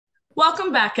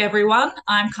Welcome back, everyone.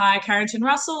 I'm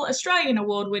Carrington-Russell, Australian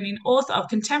award-winning author of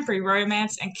contemporary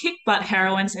romance and kick-butt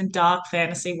heroines in dark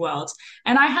fantasy worlds.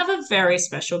 And I have a very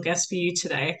special guest for you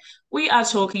today. We are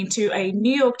talking to a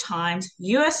New York Times,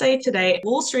 USA Today,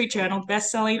 Wall Street Journal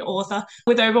best-selling author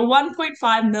with over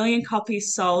 1.5 million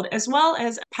copies sold, as well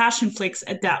as Passionflix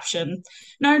adaptation.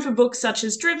 Known for books such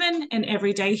as Driven and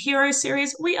Everyday Hero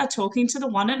series, we are talking to the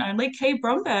one and only Kay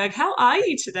Bromberg. How are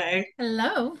you today?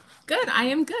 Hello. Good. I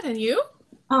am good. And you?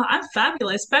 Oh, I'm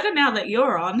fabulous. Better now that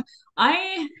you're on.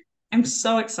 I am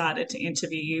so excited to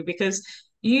interview you because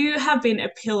you have been a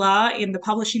pillar in the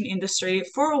publishing industry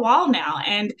for a while now.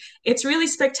 And it's really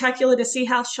spectacular to see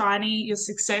how shiny your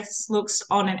success looks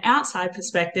on an outside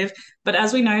perspective. But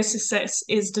as we know, success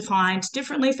is defined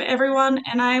differently for everyone.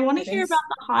 And I want to It hear about is.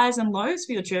 the highs and lows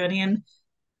for your journey and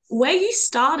where you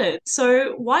started.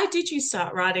 So, why did you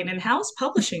start writing and how was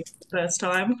publishing the first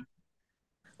time?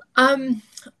 Um,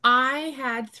 I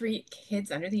had three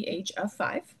kids under the age of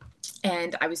 5,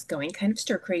 and I was going kind of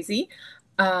stir crazy.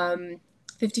 Um,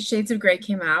 50 Shades of Grey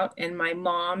came out, and my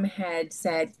mom had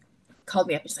said, called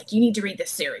me up. She's like, "You need to read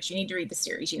this series. You need to read the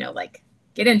series. Like,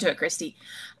 get into it, Christy.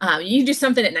 You need to do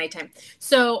something at nighttime."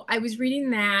 So I was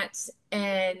reading that,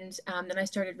 and then I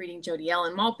started reading Jodi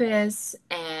Ellen Malpas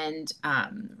and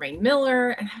Rain Miller,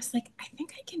 and I was like, I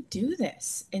think I can do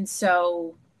this. And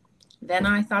so then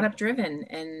I thought up Driven,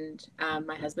 and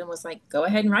my husband was like, "Go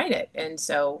ahead and write it." And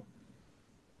so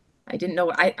I didn't know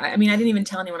what I mean, I didn't even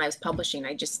tell anyone I was publishing.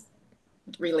 I just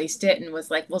released it and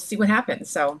was like, "We'll see what happens."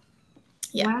 So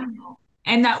yeah, Wow.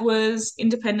 And that was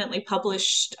independently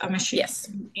published, I'm assuming, yes,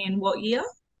 in what year?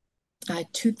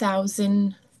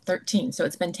 2013. So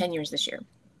it's been 10 years this year.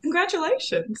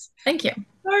 Congratulations. Thank you.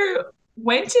 So,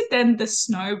 when did then the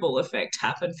snowball effect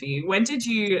happen for you? When did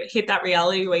you hit that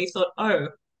reality where you thought, oh,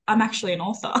 I'm actually an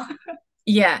author?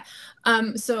 Yeah.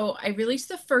 So I released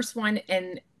the first one,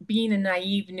 and being a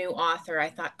naive new author, I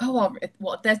thought, oh,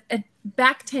 well,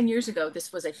 back 10 years ago,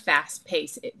 this was a fast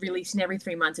pace. It releasing every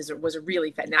 3 months was a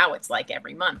really fast. Now it's like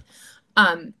every month.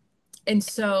 Um, and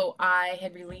so I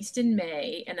had released in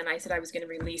May, and then I said I was going to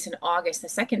release in August the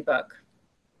second book,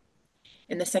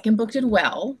 and the second book did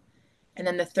well, and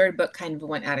then the third book kind of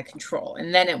went out of control,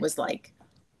 and then it was like,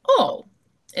 oh.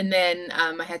 And then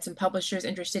I had some publishers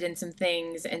interested in some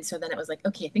things. And so then it was like,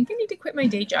 okay, I think I need to quit my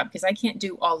day job because I can't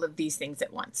do all of these things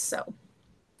at once.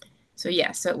 So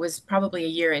yeah, so it was probably a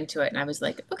year into it. And I was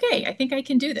like, okay, I think I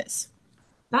can do this.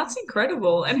 That's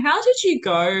incredible. And how did you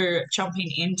go jumping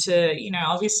into,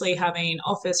 obviously having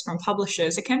offers from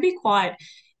publishers? It can be quite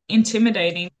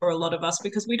intimidating for a lot of us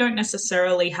because we don't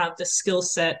necessarily have the skill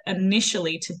set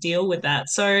initially to deal with that.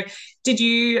 So, did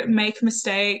you make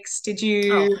mistakes? Did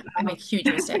Oh, you? I make huge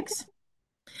mistakes.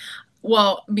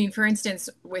 Well, I mean, for instance,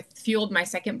 with Fueled, my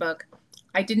second book,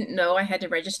 I didn't know I had to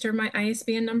register my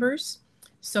ISBN numbers.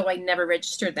 So I never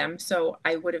registered them. So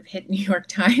I would have hit New York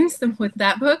Times with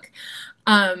that book.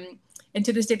 Um, and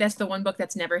to this day, that's the one book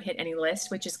that's never hit any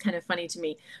list, which is kind of funny to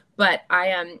me. But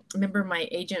I remember my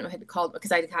agent had called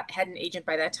because I had an agent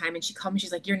by that time, and she called me.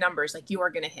 She's like, "Your numbers, like you are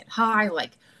going to hit high,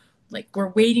 like we're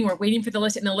waiting for the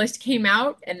list." And the list came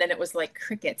out, and then it was like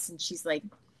crickets. And she's like,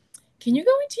 "Can you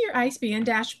go into your ISBN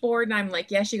dashboard?" And I'm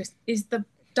like, "Yeah." She goes, "Is the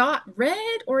dot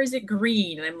red or is it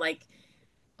green?" And I'm like,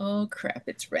 "Oh crap,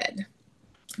 it's red."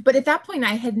 But at that point,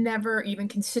 I had never even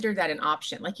considered that an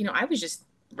option. Like, I was just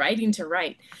writing to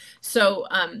write. So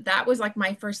that was like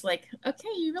my first, like, okay,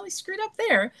 you really screwed up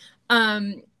there.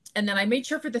 And then I made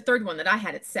sure for the third one that I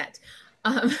had it set.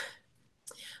 Um,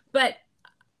 but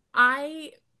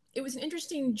I, it was an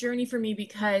interesting journey for me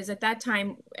because at that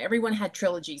time, everyone had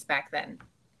trilogies back then.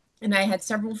 And I had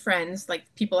several friends, like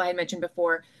people I had mentioned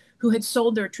before, who had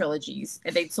sold their trilogies.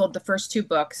 And they'd sold the first two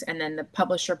books, and then the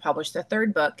publisher published the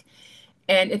third book.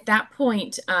 And at that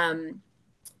point,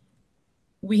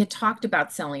 we had talked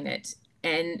about selling it.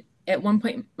 And at one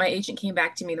point, my agent came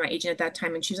back to me, my agent at that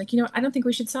time, and she was like, I don't think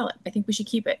we should sell it. I think we should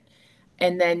keep it.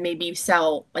 And then maybe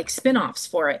sell like spin-offs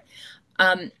for it.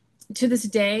 Um, to this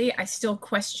day, I still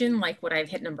question like would I have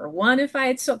hit number one if I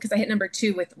had sold, because I hit number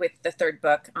two with the third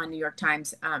book on New York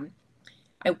Times.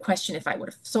 I question if I would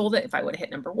have sold it, if I would have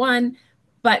hit number one.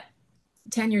 But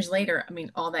 10 years later, I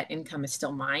mean, all that income is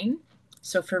still mine.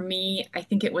 So for me, I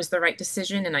think it was the right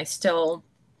decision. And I still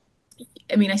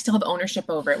have ownership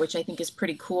over it, which I think is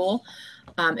pretty cool.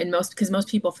 And because most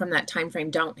people from that time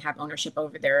frame don't have ownership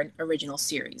over their original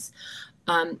series.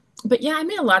 But yeah, I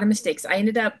made a lot of mistakes. I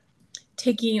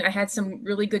had some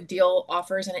really good deal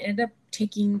offers, and I ended up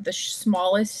taking the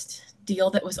smallest deal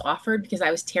that was offered because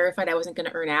I was terrified I wasn't going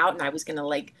to earn out and I was going to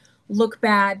like look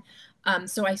bad.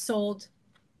 So I sold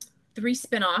three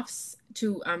spinoffs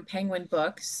to Penguin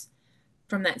Books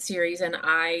from that series, and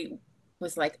I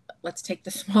was like, let's take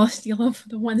the smallest deal of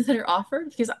the ones that are offered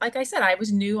because, like I said, I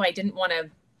was new. I didn't want to,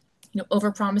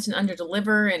 overpromise and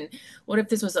underdeliver. And what if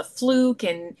this was a fluke?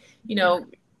 And you know,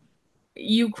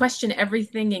 you question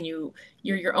everything, and you're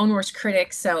your own worst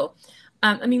critic. So,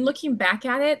 I mean, looking back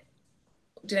at it,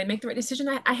 did I make the right decision?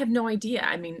 I have no idea.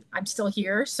 I mean, I'm still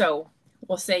here, so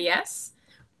we'll say yes.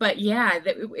 But yeah,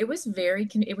 it was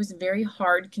it was very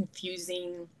hard,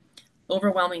 confusing,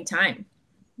 overwhelming time.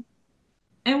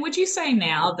 And would you say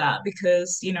now that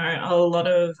because, a lot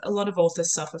of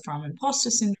authors suffer from imposter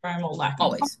syndrome or lack in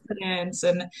Always. confidence,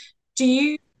 and do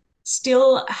you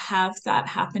still have that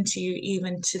happen to you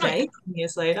even Oh yeah, today,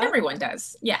 years later? everyone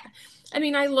does. Yeah. I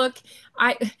mean, I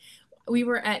we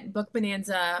were at Book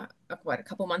Bonanza, a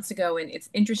couple months ago, and it's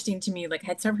interesting to me. Like, I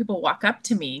had several people walk up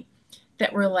to me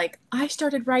that were like, "I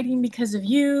started writing because of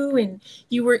you, and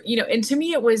you were, And to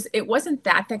me, it wasn't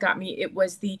that got me. It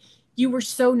was the you were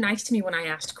so nice to me when I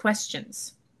asked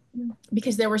questions,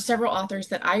 because there were several authors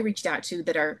that I reached out to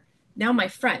that are now my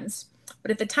friends.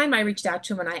 But at the time, I reached out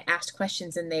to them and I asked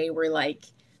questions, and they were like,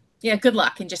 yeah, good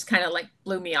luck, and just kind of like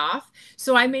blew me off.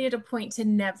 So I made it a point to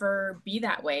never be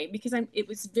that way because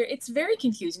it's very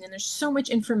confusing, and there's so much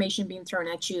information being thrown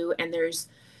at you, and there's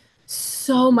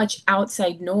so much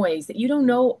outside noise that you don't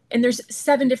know, and there's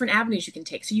seven different avenues you can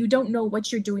take. So you don't know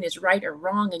what you're doing is right or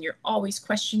wrong, and you're always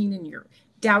questioning and you're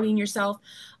doubting yourself.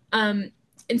 Um,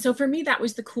 and so for me, that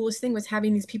was the coolest thing, was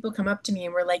having these people come up to me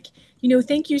and were like,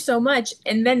 thank you so much.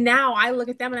 And then now I look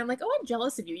at them and I'm like, oh, I'm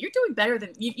jealous of you. You're doing better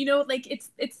than you. Like it's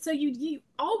so you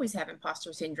always have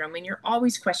imposter syndrome, and you're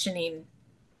always questioning,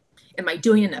 am I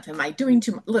doing enough? Am I doing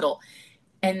too little?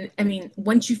 And I mean,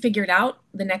 once you figure it out,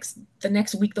 the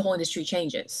next week the whole industry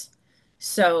changes.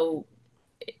 So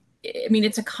I mean,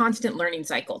 it's a constant learning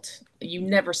cycle. You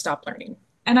never stop learning.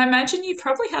 And I imagine you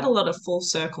probably had a lot of full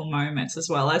circle moments as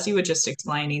well, as you were just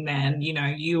explaining then,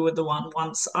 you were the one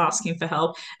once asking for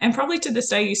help. And probably to this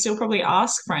day, you still probably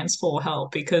ask friends for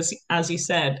help because, as you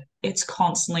said, it's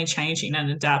constantly changing and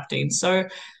adapting. So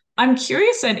I'm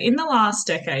curious then, in the last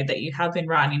decade that you have been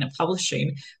writing and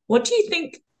publishing, what do you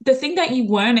think the thing that you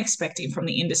weren't expecting from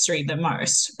the industry the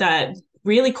most that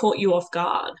really caught you off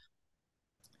guard?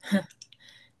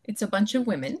 It's a bunch of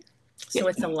women, Yeah. so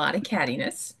it's a lot of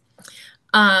cattiness.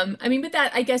 I mean, but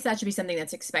I guess that should be something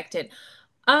that's expected.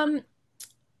 Um,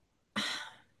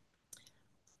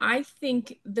 I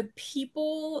think the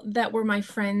people that were my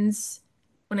friends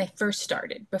when I first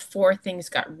started, before things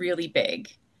got really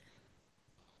big,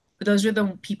 those are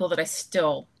the people that I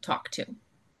still talk to.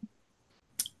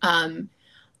 Um,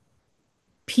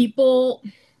 people,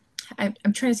 I'm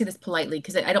trying to say this politely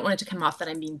because I don't want it to come off that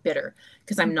I'm being bitter,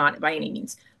 because I'm not by any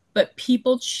means. But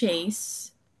people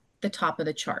chase the top of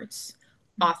the charts.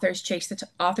 Authors chase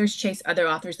other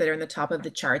authors that are in the top of the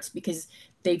charts because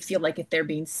they feel like if they're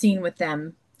being seen with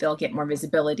them, they'll get more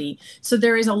visibility. So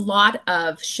there is a lot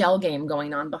of shell game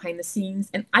going on behind the scenes,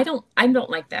 and I don't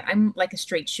like that. I'm like a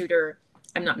straight shooter.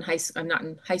 I'm not in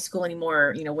high school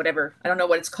anymore, whatever. I don't know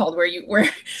what it's called where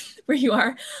you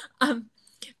are. Um,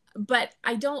 but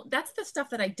I don't, that's the stuff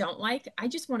that I don't like. I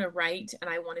just want to write, and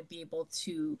I want to be able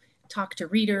to talk to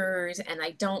readers, and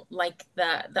I don't like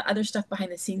the other stuff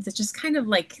behind the scenes. It's just kind of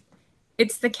like,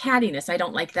 it's the cattiness. I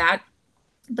don't like that.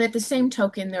 But at the same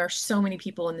token, there are so many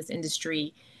people in this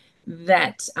industry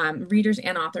that readers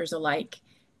and authors alike,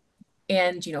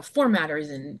 and formatters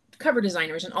and cover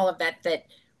designers and all of that, that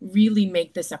really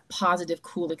make this a positive,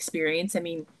 cool experience. I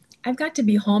mean, I've got to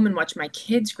be home and watch my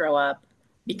kids grow up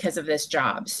because of this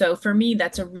job. So for me,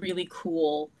 that's a really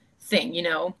cool thing.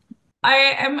 I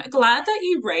am glad that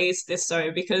you raised this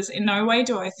though, because in no way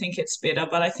do I think it's bitter,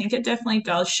 but I think it definitely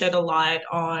does shed a light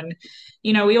on,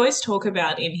 we always talk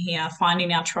about in here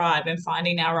finding our tribe and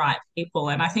finding our right people.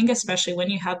 And I think especially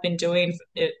when you have been doing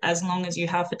it as long as you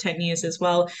have for 10 years as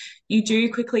well, you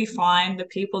do quickly find the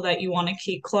people that you want to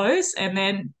keep close and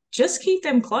then just keep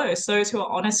them close. Those who are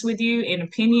honest with you in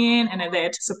opinion and are there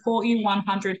to support you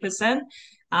 100%.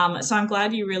 So I'm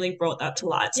glad you really brought that to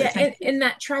light. So Yeah, thank you. and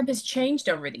that tribe has changed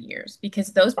over the years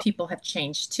because those people have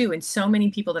changed too. And so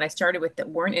many people that I started with that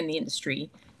weren't in the industry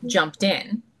jumped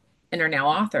in and are now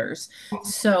authors.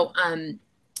 So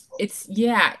it's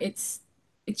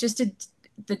just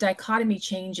the dichotomy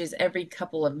changes every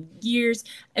couple of years.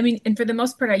 I mean, and for the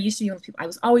most part, I used to be one of people. I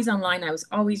was always online. I was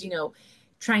always,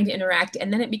 trying to interact.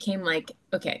 And then it became like,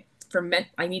 okay, for men,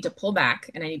 I need to pull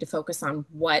back and I need to focus on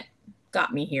what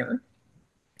got me here.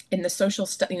 And the social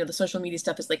stuff, the social media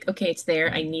stuff is like, okay, it's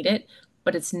there. I need it,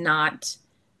 but it's not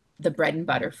the bread and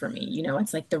butter for me.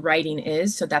 It's like the writing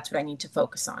is, so that's what I need to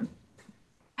focus on.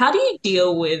 How do you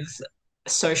deal with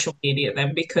social media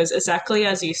then, because exactly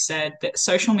as you said, that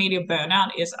social media burnout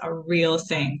is a real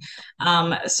thing.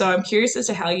 So I'm curious as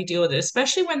to how you deal with it,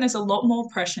 especially when there's a lot more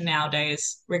pressure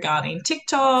nowadays regarding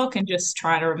TikTok and just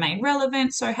trying to remain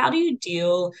relevant. So how do you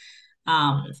deal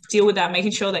with that,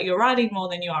 making sure that you're writing more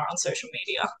than you are on social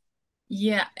media?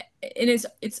 Yeah,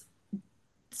 it's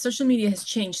social media has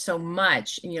changed so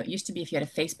much. And, it used to be if you had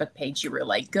a Facebook page, you were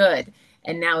like good.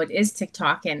 And now it is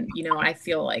TikTok. And, I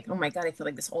feel like, oh my God, I feel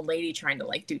like this old lady trying to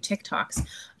like do TikToks.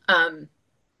 Um,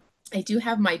 I do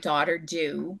have my daughter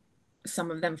do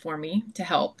some of them for me to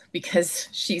help because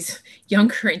she's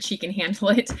younger and she can handle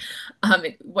it.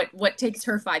 What takes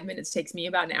her 5 minutes takes me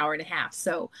about an hour and a half.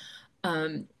 So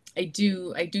um, I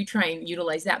do try and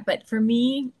utilize that. But for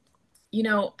me, you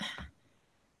know,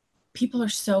 people are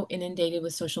so inundated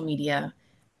with social media.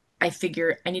 I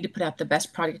figure I need to put out the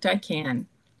best product I can,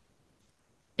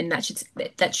 and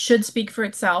that should speak for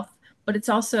itself. But it's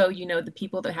also, the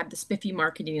people that have the spiffy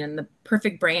marketing and the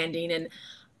perfect branding. And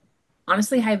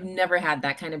honestly, I've never had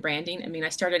that kind of branding. I mean, I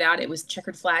started out, it was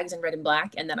checkered flags and red and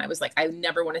black. And then I was like, I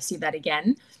never want to see that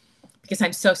again because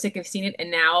I'm so sick of seeing it. And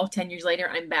now, 10 years later,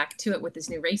 I'm back to it with this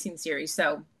new racing series.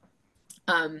 So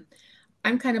um,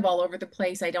 I'm kind of all over the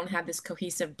place. I don't have this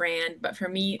cohesive brand, but for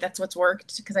me, that's what's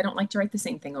worked because I don't like to write the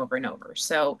same thing over and over.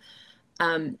 So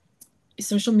um,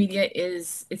 social media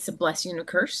it's a blessing and a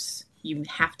curse. You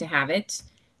have to have it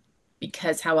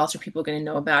because how else are people going to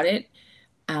know about it?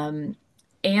 Um,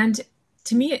 and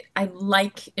to me, I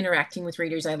like interacting with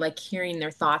readers. I like hearing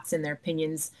their thoughts and their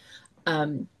opinions.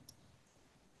 Um,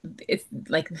 it's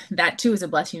like that too is a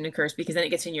blessing and a curse because then it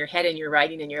gets in your head and you're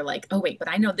writing and you're like, oh wait, but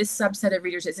I know this subset of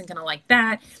readers isn't going to like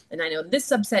that, and I know this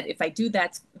subset, if I do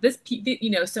that,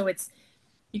 so it's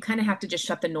you kind of have to just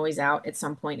shut the noise out at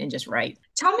some point and just write.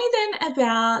 Tell me then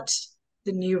about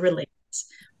the new release.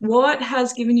 What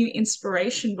has given you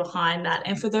inspiration behind that?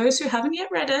 And for those who haven't yet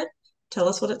read it, tell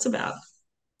us what it's about.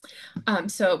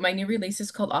 So my new release is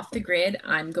called Off the Grid.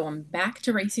 I'm going back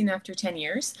to racing after 10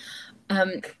 years.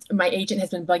 Um, my agent has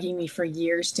been bugging me for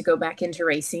years to go back into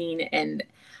racing, and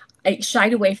I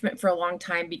shied away from it for a long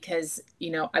time because,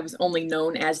 I was only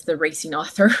known as the racing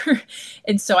author.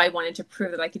 And so I wanted to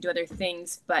prove that I could do other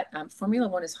things. But Formula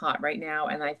One is hot right now.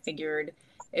 And I figured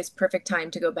it's perfect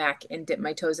time to go back and dip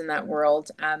my toes in that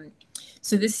world.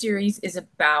 So this series is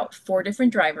about four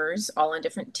different drivers, all on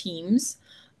different teams.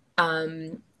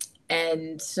 Um,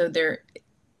 and so they're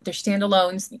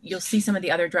standalones. You'll see some of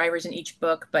the other drivers in each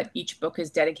book, but each book is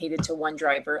dedicated to one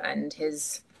driver and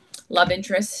his love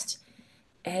interest,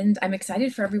 and I'm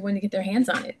excited for everyone to get their hands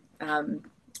on it.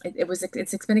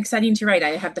 It's been exciting to write.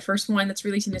 I have the first one that's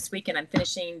releasing this week, and I'm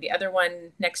finishing the other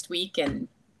one next week, and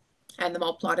them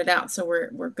all plotted out. So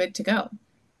we're good to go.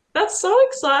 That's so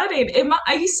exciting.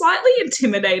 Are you slightly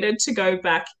intimidated to go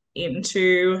back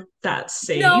into that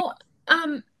scene? No,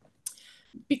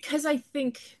 because I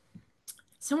think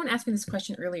someone asked me this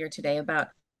question earlier today about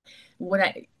what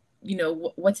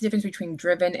what's the difference between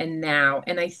driven and now,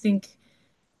 and I think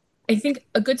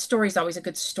a good story is always a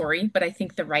good story, but I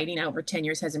think the writing over 10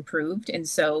 years has improved. And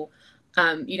so,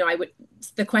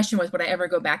 the question was, would I ever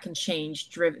go back and change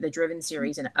the Driven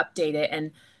series and update it?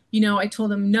 And, I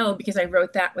told him no, because I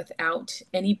wrote that without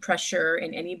any pressure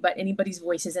and anybody's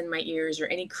voices in my ears or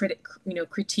any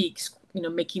critiques,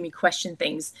 making me question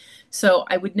things. So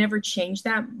I would never change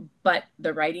that, but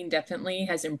the writing definitely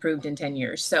has improved in 10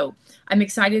 years. So I'm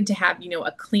excited to have,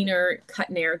 a cleaner cut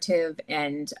narrative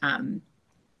and,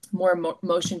 more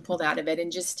motion pulled out of it,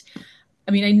 and just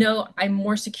I know I'm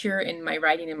more secure in my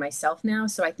writing and myself now,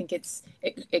 so I think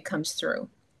it comes through.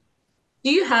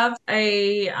 Do you have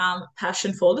a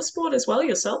passion for the sport as well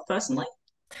yourself personally?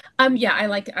 Yeah, I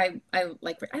like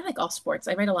all sports.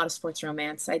 I write a lot of sports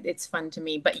romance. It's fun to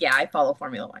me, but yeah, I follow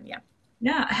Formula One. Yeah.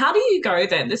 Yeah. How do you go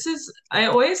then? I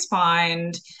always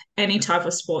find any type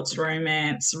of sports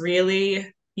romance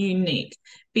really unique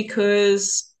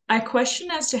because I question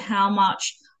as to how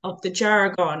much of the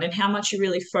jargon and how much you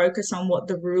really focus on what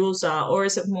the rules are, or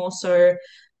is it more so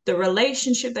the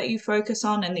relationship that you focus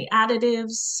on and the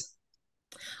additives?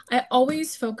 I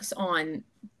always focus on,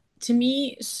 to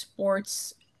me,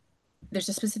 sports, there's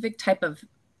a specific type of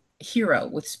hero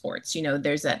with sports.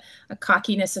 There's a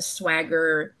cockiness, a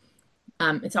swagger.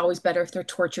 It's always better if they're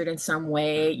tortured in some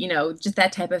way, just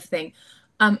that type of thing.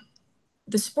 Um,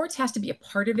 the sports has to be a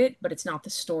part of it, but it's not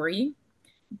the story.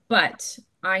 But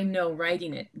I know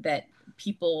writing it that the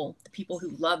people who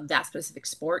love that specific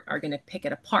sport are going to pick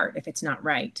it apart if it's not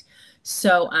right.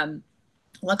 So,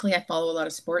 luckily, I follow a lot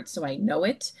of sports, so I know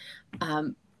it.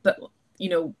 But you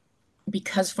know,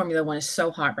 because Formula One is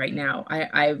so hot right now,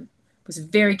 I was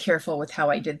very careful with how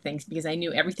I did things because I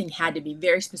knew everything had to be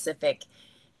very specific.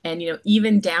 And,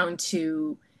 even down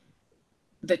to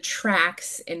the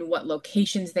tracks and what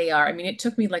locations they are. I mean, it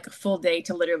took me like a full day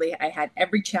to literally, I had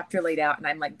every chapter laid out and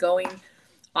I'm like going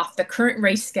off the current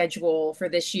race schedule for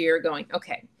this year, going,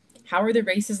 okay, how are the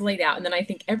races laid out? And then I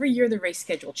think every year the race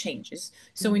schedule changes.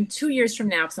 So in 2 years from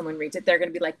now, if someone reads it, they're going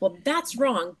to be like, well, that's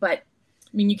wrong. But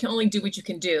I mean, you can only do what you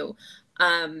can do.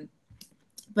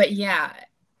 But yeah,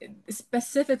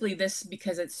 specifically this,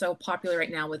 because it's so popular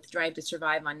right now with Drive to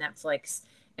Survive on Netflix,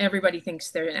 everybody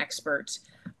thinks they're an expert.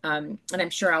 And I'm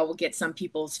sure I will get some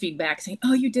people's feedback saying,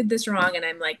 oh, you did this wrong. And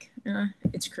I'm like,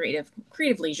 it's creative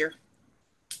leisure.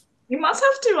 You must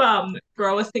have to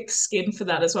grow a thick skin for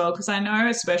that as well, because I know,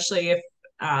 especially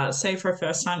if, say, for a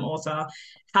first-time author,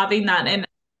 having that and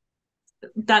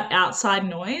that outside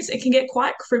noise, it can get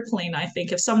quite crippling. I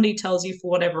think if somebody tells you for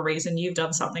whatever reason you've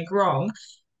done something wrong,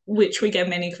 which we get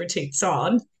many critiques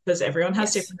on, because everyone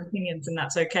has Yes. different opinions and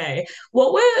that's okay.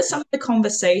 What were some of the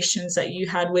conversations that you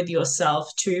had with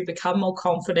yourself to become more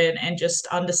confident and just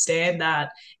understand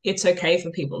that it's okay for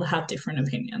people to have different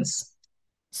opinions?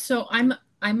 So I'm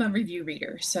a review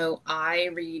reader. So I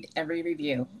read every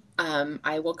review.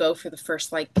 I will go for the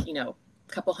first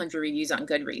couple hundred reviews on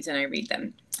Goodreads and I read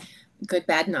them, good,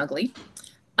 bad, and ugly.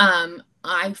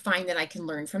 I find that I can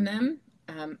learn from them.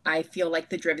 I feel like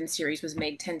the Driven series was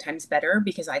made 10 times better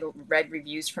because I read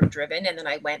reviews from Driven and then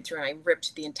I went through and I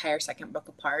ripped the entire second book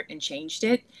apart and changed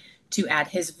it to add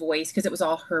his voice because it was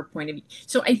all her point of view.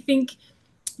 So I think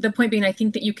the point being, I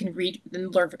think that you can read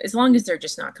and learn as long as they're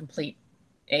just not complete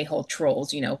a-hole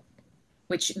trolls,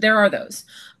 which there are those.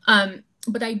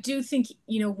 But I do think,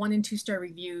 1 and 2 star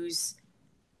reviews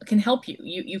can help you.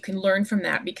 You can learn from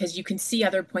that because you can see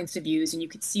other points of views and you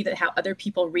can see that how other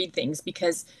people read things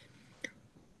because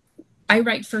I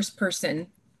write first person,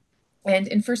 and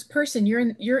in first person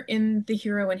you're in the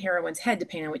hero and heroine's head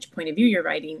depending on which point of view you're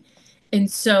writing.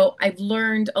 And so I've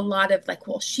learned a lot of like,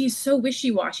 well, she's so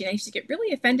wishy-washy, and I used to get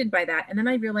really offended by that, and then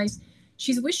I realized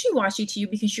she's wishy-washy to you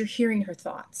because you're hearing her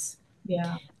thoughts.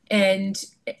 Yeah. And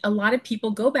a lot of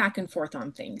people go back and forth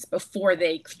on things before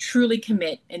they truly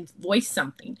commit and voice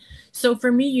something. So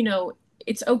for me,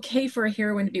 it's okay for a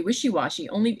heroine to be wishy-washy,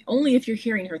 only if you're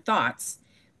hearing her thoughts,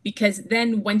 because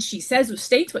then when she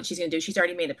states what she's going to do, she's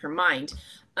already made up her mind.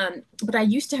 But I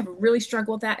used to have a really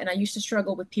struggle with that, and I used to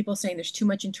struggle with people saying there's too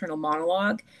much internal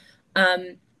monologue.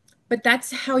 But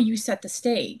that's how you set the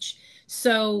stage.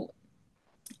 So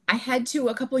I had to,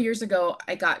 a couple of years ago,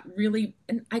 I got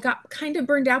kind of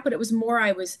burned out, but it was more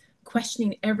I was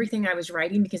questioning everything I was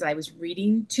writing because I was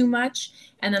reading too much.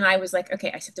 And then I was like, okay,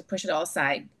 I have to push it all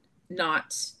aside,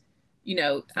 not,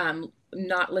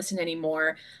 not listen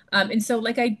anymore. And so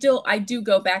like I do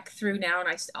go back through now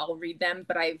and I'll read them,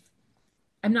 but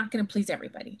I'm not going to please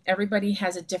everybody. Everybody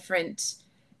has a different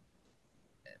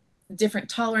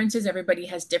tolerances. Everybody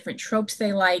has different tropes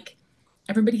they like.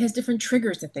 Everybody has different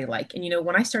triggers that they like. And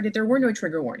when I started, there were no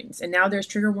trigger warnings, and now there's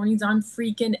trigger warnings on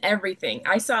freaking everything.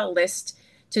 I saw a list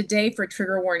today for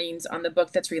trigger warnings on the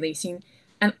book that's releasing,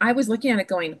 and I was looking at it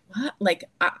going, what? Like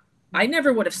I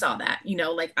never would have saw that.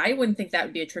 Like I wouldn't think that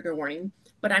would be a trigger warning,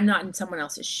 but I'm not in someone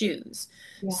else's shoes.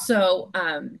 Yeah. So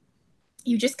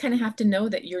you just kind of have to know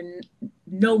that you're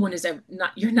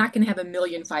not going to have a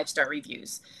million 5-star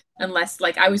reviews unless,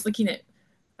 like, I was looking at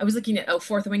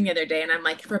Fourth Wing the other day, and I'm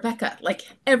like, Rebecca, like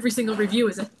every single review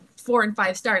is a 4 and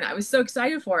 5 star, and I was so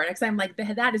excited for it because I'm like,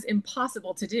 that is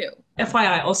impossible to do.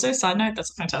 FYI, also, side note,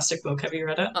 that's a fantastic book. Have you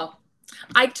read it? Oh,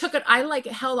 I like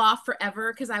held off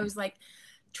forever because I was like,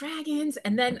 dragons,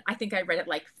 and then I think I read it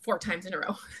like 4 times in a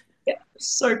row. Yeah,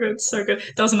 so good, so good.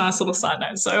 That was a nice little side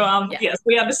note. So, Yeah. yes,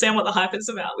 we understand what the hype is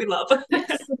about. We love.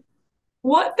 Yes.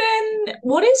 What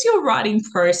is your writing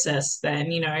process then?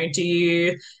 Do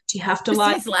you have to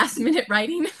like Besides last minute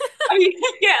writing. I mean,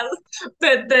 yeah,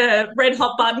 the red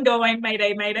hot button going,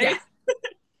 Mayday, Mayday. Yeah.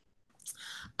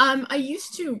 I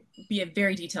used to be a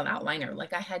very detailed outliner.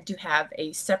 Like I had to have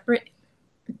a separate,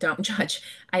 don't judge,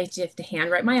 I used to have to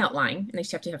handwrite my outline, and I used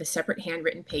to have to have a separate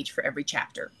handwritten page for every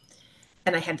chapter.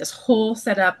 And I had this whole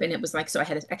setup, and it was like, so I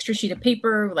had an extra sheet of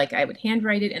paper, like I would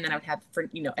handwrite it, and then I would have for,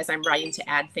 as I'm writing, to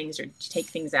add things or to take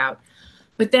things out.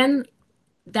 But then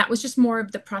that was just more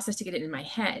of the process to get it in my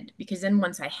head, because then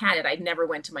once I had it, I never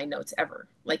went to my notes ever.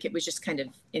 Like it was just kind of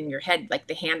in your head, like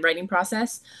the handwriting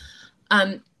process.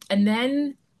 And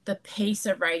then the pace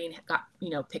of writing got,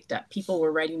 picked up. People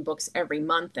were writing books every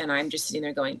month, and I'm just sitting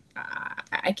there going,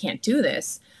 I can't do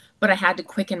this. But I had to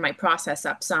quicken my process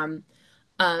up some.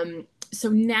 So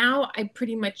now I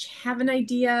pretty much have an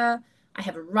idea. I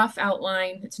have a rough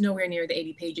outline. It's nowhere near the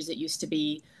 80 pages it used to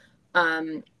be.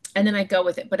 and then I go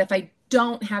with it. But if I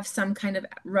don't have some kind of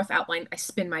rough outline, I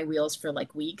spin my wheels for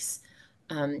like weeks.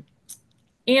 Um,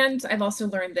 and I've also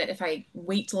learned that if I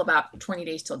wait till about 20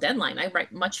 days till deadline, I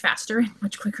write much faster and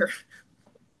much quicker.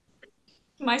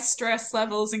 My stress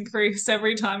levels increase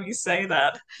every time you say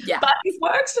that. Yeah. But it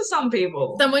works for some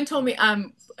people. Someone told me,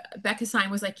 Becca S.I.N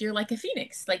was like, you're like a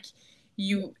phoenix. Like,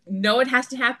 you know it has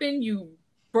to happen, you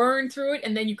burn through it,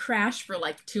 and then you crash for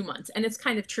like 2 months. And it's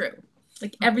kind of true.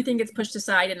 Like, everything gets pushed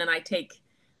aside, and then I take,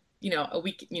 a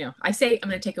week, I say I'm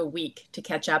going to take a week to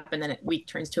catch up, and then a week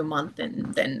turns to a month,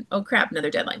 and then, oh crap, another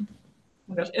deadline.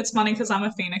 It's funny because I'm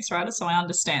a Phoenix writer, so I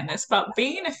understand this. But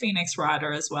being a Phoenix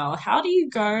writer as well, how do you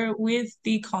go with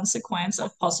the consequence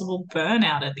of possible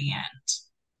burnout at the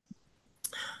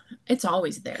end? It's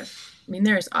always there. I mean,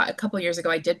 there's a couple of years ago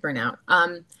I did burn out.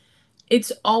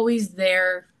 It's always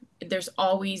there. There's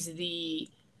always the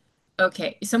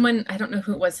okay. Someone, I don't know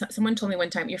who it was. Someone told me one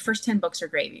time, your first 10 books are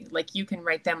gravy. Like, you can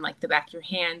write them like the back of your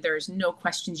hand. There's no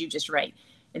questions. You just write.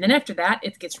 And then after that,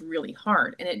 it gets really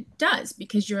hard. And it does,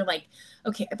 because you're like,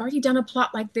 okay, I've already done a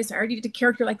plot like this. I already did a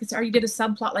character like this. I already did a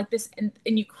subplot like this. And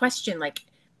you question, like,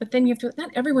 but then you have to,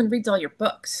 not everyone reads all your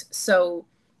books. So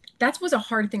that was a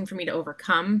hard thing for me to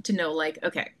overcome, to know, like,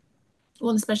 okay,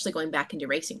 well, especially going back into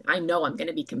racing, I know I'm going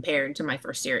to be compared to my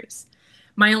first series.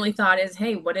 My only thought is,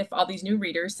 hey, what if all these new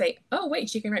readers say, oh, wait,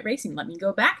 she can write racing. Let me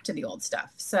go back to the old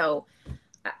stuff. So,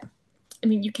 I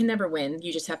mean, you can never win.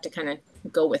 You just have to kind of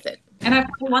go with it. And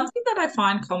one thing that I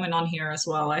find common on here as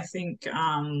well, I think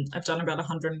I've done about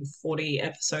 140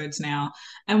 episodes now,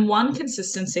 and one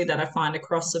consistency that I find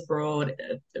across the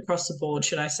board,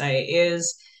 should I say,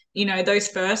 is those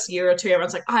first year or two,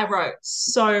 everyone's like, I wrote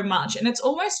so much, and it's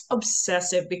almost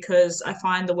obsessive because I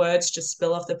find the words just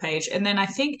spill off the page, and then I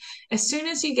think as soon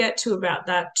as you get to about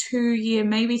that 2 year,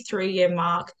 maybe 3 year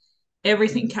mark,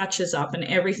 everything catches up and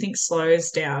everything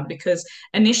slows down because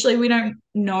initially we don't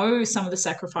know some of the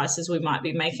sacrifices we might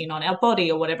be making on our body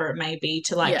or whatever it may be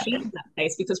to like Yeah. keep that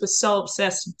pace because we're so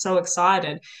obsessed and so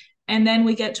excited. And then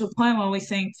we get to a point where we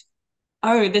think,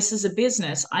 oh, this is a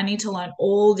business. I need to learn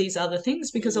all these other things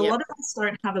because a Yep. lot of us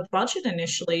don't have a budget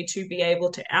initially to be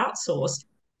able to outsource.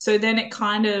 So then it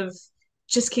kind of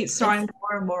just keeps throwing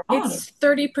more and more on. It's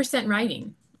 30%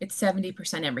 writing. It's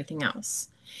 70% everything else.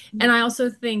 And I also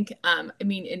think, I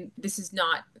mean, and this does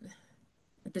not,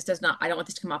 I don't want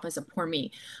this to come off as a poor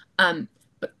me.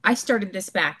 But I started this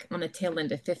back on the tail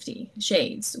end of 50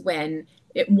 Shades when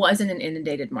it wasn't an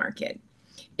inundated market.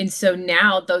 And so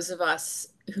now those of us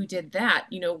who did that,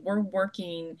 we're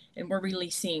working and we're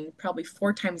releasing probably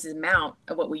 4 times the amount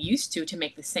of what we used to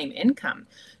make the same income.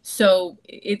 So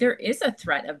there is a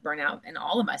threat of burnout in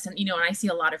all of us. And, and I see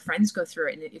a lot of friends go through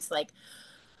it, and it's like,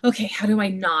 okay, how do I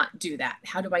not do that?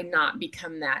 How do I not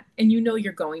become that? And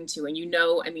you're going to, and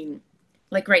I mean,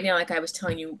 like right now, like I was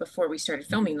telling you before we started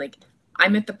filming, like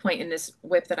I'm at the point in this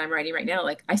whip that I'm writing right now,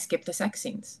 like I skip the sex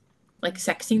scenes. Like,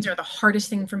 sex scenes are the hardest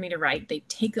thing for me to write. They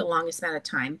take the longest amount of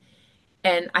time.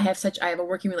 And I have a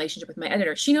working relationship with my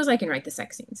editor. She knows I can write the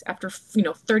sex scenes. After,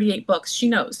 38 books, she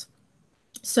knows.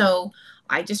 So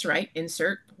I just write,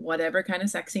 insert whatever kind of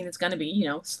sex scene it's going to be,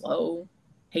 slow,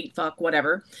 hate, fuck,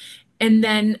 whatever. And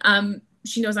then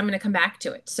she knows I'm going to come back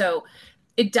to it. So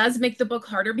it does make the book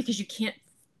harder because you can't,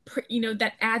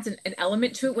 that adds an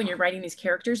element to it when you're writing these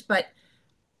characters. But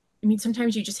I mean,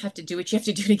 sometimes you just have to do what you have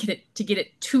to do to get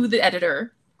it to the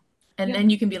editor. And then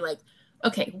you can be like,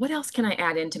 okay, what else can I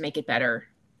add in to make it better?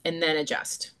 And then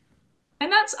adjust.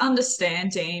 And that's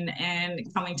understanding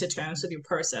and coming to terms with your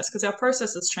process, because our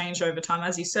process has changed over time.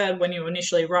 As you said, when you were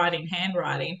initially writing,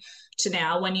 handwriting, to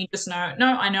now when you just know,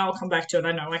 no, I know I'll come back to it.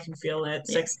 I know I can feel it.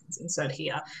 Yeah. Sex insert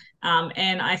here.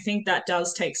 And I think that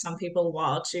does take some people a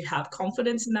while to have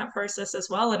confidence in that process as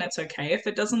well. And it's okay if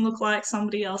it doesn't look like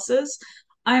somebody else's.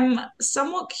 I'm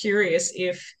somewhat curious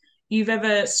if you've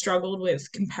ever struggled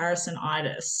with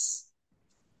comparison-itis.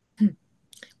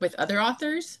 With other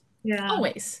authors? Yeah.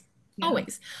 Always. Yeah.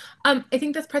 Always. I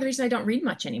think that's part of the reason I don't read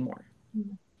much anymore.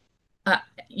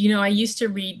 I used to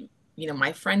read,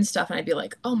 my friend's stuff, and I'd be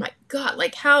like, oh my God,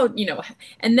 like how,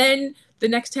 and then the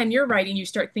next time you're writing, you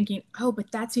start thinking, oh,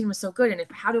 but that scene was so good. And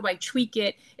how do I tweak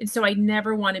it? And so I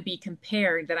never want to be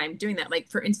compared that I'm doing that. Like,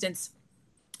 for instance,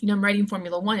 I'm writing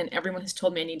Formula One, and everyone has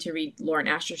told me I need to read Lauren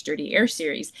Asher's Dirty Air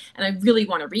series. And I really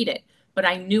want to read it, but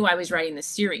I knew I was writing this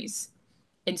series.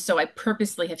 And so I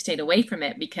purposely have stayed away from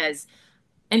it, because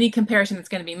any comparison that's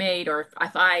going to be made, or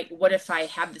what if I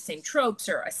have the same tropes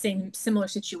or a similar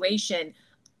situation,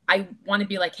 I want to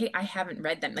be like, hey, I haven't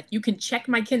read them. Like, you can check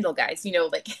my Kindle, guys,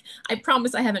 like I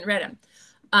promise I haven't read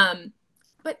them.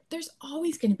 but there's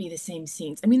always going to be the same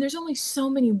scenes. I mean, there's only so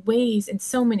many ways and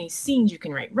so many scenes you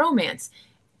can write romance.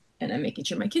 And I'm making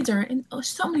sure my kids are, and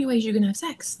so many ways you're going to have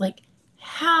sex. Like,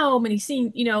 how many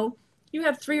scenes, you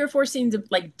have 3 or 4 scenes of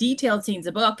like detailed scenes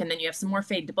a book, and then you have some more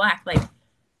fade to black. Like,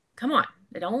 come on,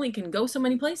 it only can go so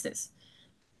many places.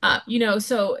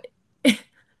 So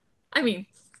I mean,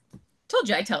 told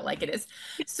you I tell it like it is.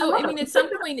 I So I love mean, at it. some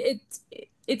point,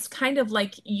 it's kind of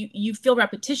like you feel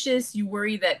repetitious. You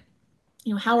worry that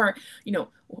how are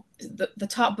the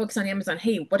top books on Amazon.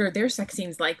 Hey, what are their sex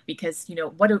scenes like? Because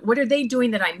what are they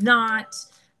doing that I'm not?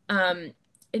 Um,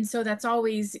 and so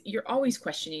you're always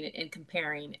questioning it and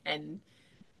comparing and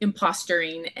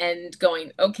imposturing and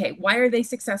going, okay, why are they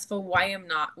successful? Why am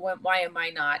not? Why am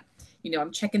I not?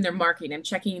 I'm checking their marketing, I'm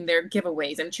checking their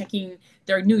giveaways, I'm checking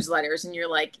their newsletters, and you're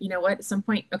like, you know what? At some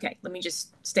point, okay, let me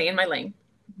just stay in my lane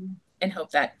and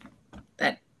hope that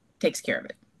takes care of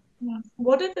it. Yeah.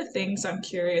 What are the things I'm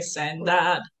curious then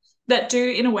that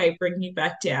do in a way bring you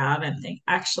back down and think,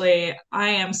 actually, I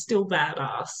am still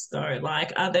badass though?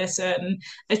 Like, are there certain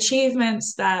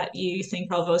achievements that you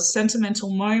think of or sentimental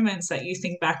moments that you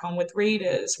think back on with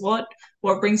readers? What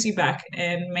brings you back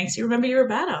and makes you remember you're a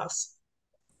badass?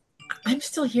 I'm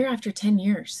still here after 10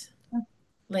 years.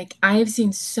 Like, I have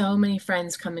seen so many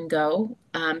friends come and go,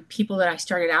 people that I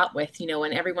started out with,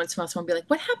 and every once in a while someone will be like,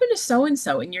 what happened to so and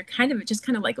so? And you're kind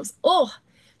of like, oh,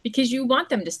 because you want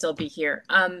them to still be here.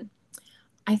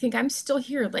 I think I'm still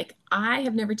here. Like, I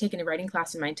have never taken a writing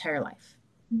class in my entire life.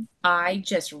 I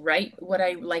just write what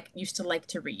I used to like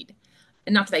to read.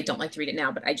 And not that I don't like to read it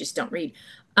now, but I just don't read.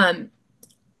 Um,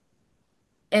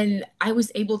 and I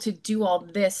was able to do all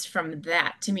this from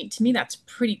that. To me, that's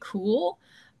pretty cool.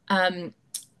 Um,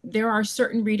 there are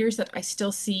certain readers that I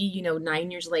still see,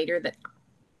 9 years later, that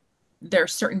there are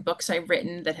certain books I've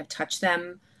written that have touched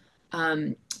them.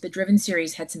 The Driven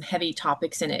series had some heavy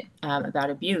topics in it, about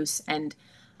abuse. And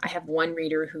I have one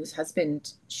reader whose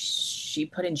husband she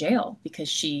put in jail because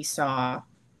she saw,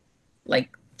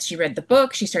 like, she read the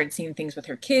book, she started seeing things with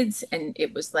her kids, and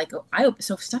it was like, oh,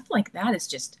 so stuff like that is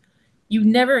just, you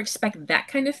never expect that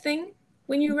kind of thing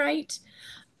when you write.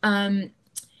 Um,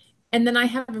 and then I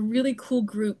have a really cool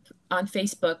group on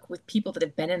Facebook with people that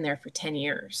have been in there for 10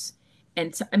 years.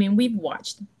 And so, I mean, we've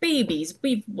watched babies,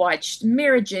 we've watched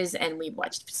marriages, and we've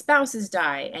watched spouses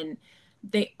die. And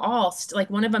they all, like,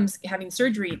 one of them's having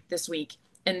surgery this week.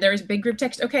 And there's a big group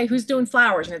text, okay, who's doing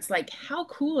flowers? And it's like, how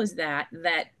cool is that?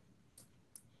 That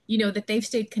they've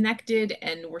stayed connected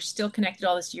and we're still connected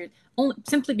all this year, only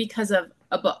simply because of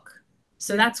a book.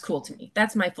 So that's cool to me.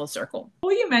 That's my full circle.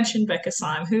 Well, you mentioned Becca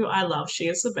Syme, who I love. She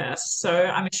is the best. So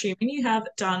I'm assuming you have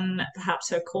done perhaps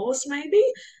her course, maybe?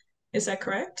 Is that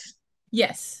correct?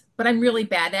 Yes, but I'm really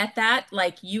bad at that.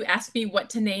 Like, you ask me what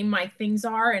to name my things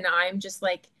are, and I'm just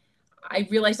like, I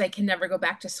realized I can never go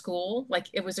back to school. Like,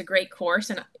 it was a great course,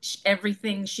 and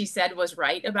everything she said was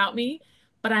right about me.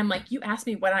 But I'm like, you asked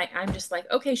me what I'm just like,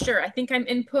 okay, sure. I think I'm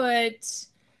input.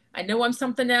 I know I'm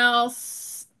something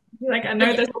else. Like, I But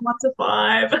know yeah, there's a 1 to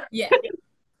 5. yeah.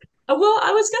 Well,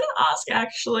 I was going to ask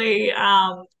actually,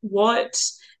 what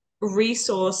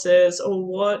resources or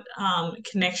what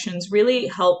connections really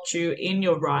helped you in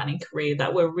your writing career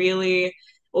that were really,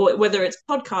 or whether it's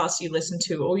podcasts you listen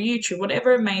to or YouTube,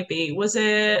 whatever it may be, was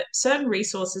there certain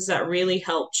resources that really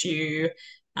helped you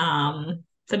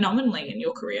phenomenally in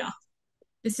your career?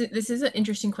 This is an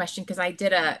interesting question because I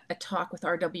did a talk with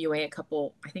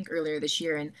RWA I think earlier this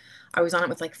year, and I was on it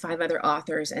with like 5 other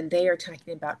authors, and they are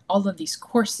talking about all of these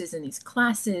courses and these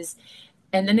classes.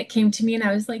 And then it came to me, and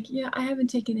I was like, yeah, I haven't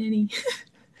taken any.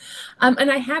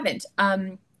 And I haven't.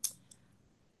 I'm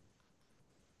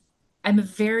a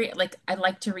very, like, I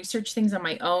like to research things on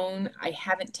my own. I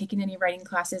haven't taken any writing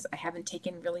classes. I haven't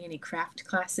taken really any craft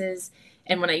classes.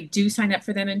 And when I do sign up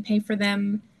for them and pay for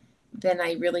them, then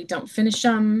I really don't finish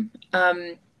them.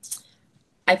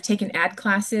 I've taken ad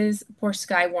classes. Poor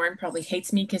Sky Warren probably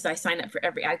hates me because I sign up for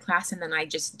every ad class and then I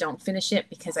just don't finish it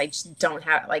because I just don't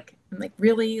have, like, I'm like,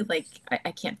 really? Like,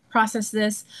 I can't process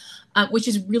this, which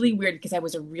is really weird because I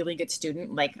was a really good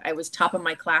student. Like, I was top of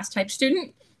my class type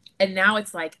student. And now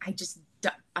it's like,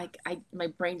 my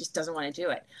brain just doesn't want to do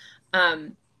it.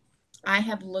 I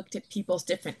have looked at people's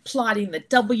different plotting, the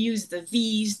W's, the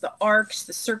V's, the arcs,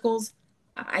 the circles.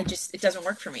 It doesn't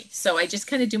work for me. So I just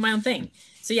kind of do my own thing.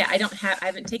 So yeah, I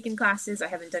haven't taken classes. I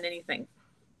haven't done anything.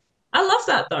 I love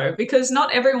that though, because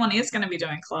not everyone is going to be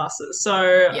doing classes.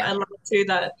 So Yeah. I love too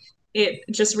that it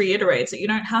just reiterates that you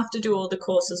don't have to do all the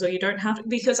courses or you don't have to,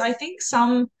 because I think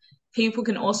some people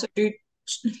can also do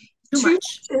Too too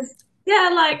much. much.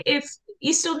 Yeah, like if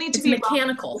you still need to It's be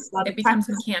mechanical. like It becomes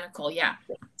practice. mechanical. Yeah.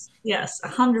 Yes,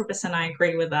 100% I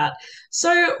agree with that.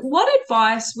 So, what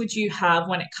advice would you have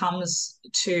when it comes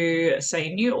to,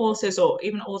 say, new authors or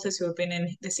even authors who have been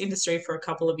in this industry for a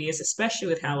couple of years, especially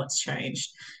with how it's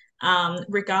changed,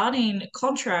 regarding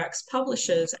contracts,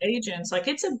 publishers, agents? Like,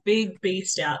 it's a big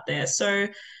beast out there. So,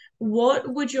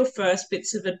 what would your first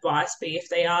bits of advice be if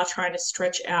they are trying to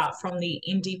stretch out from the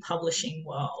indie publishing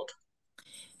world?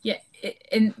 Yeah,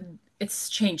 and it's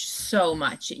changed so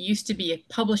much. It used to be a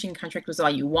publishing contract was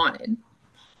all you wanted,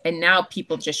 and now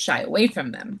people just shy away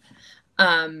from them.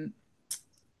 Um,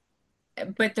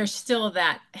 but there's still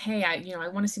that, hey, I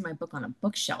want to see my book on a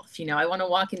bookshelf. I want to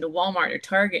walk into Walmart or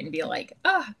Target and be like,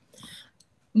 ah.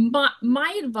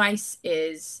 My advice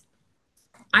is,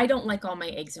 I don't like all my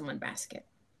eggs in one basket.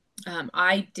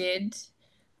 I did.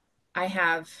 I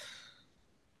have.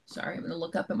 Sorry, I'm going to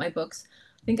look up at my books.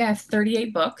 I think I have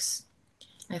 38 books.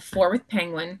 I have 4 with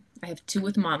Penguin. I have 2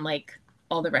 with Montlake.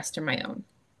 All the rest are my own.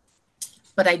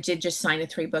 But I did just sign a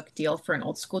 3-book deal for an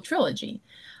old school trilogy.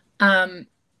 Um,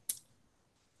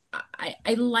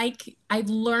 I've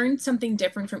learned something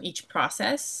different from each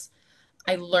process.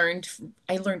 I learned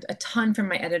I learned a ton from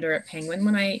my editor at Penguin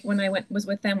when I was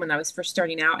with them when I was first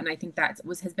starting out, and I think that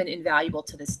has been invaluable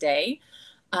to this day.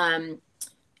 Um,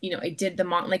 I did the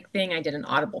Montlake thing. I did an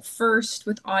Audible first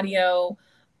with audio,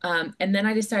 and then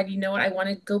I decided, I want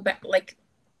to go back. Like,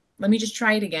 let me just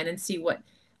try it again and see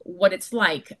what it's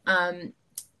like.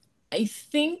 I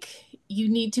think you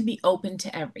need to be open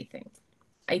to everything.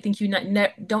 I think you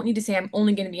don't need to say I'm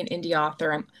only going to be an indie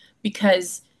author,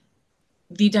 because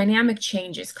the dynamic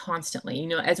changes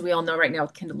constantly. As we all know right now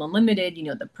with Kindle Unlimited,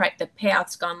 the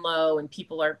payout's gone low and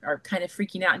people are kind of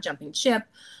freaking out and jumping ship.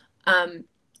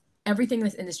 Everything in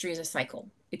this industry is a cycle.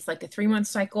 It's like a 3-month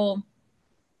cycle.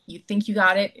 You think you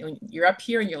got it, and you're up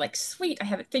here and you're like, sweet, I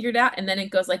have it figured out. And then it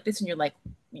goes like this and you're like,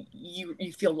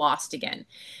 you feel lost again.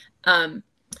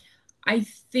 I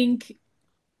think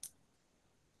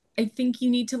you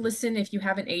need to listen, if you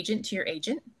have an agent, to your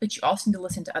agent, but you also need to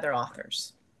listen to other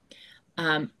authors.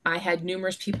 I had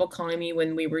numerous people calling me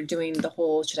when we were doing the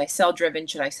whole, should I sell driven,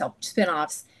 should I sell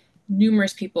spinoffs?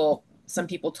 Numerous people, some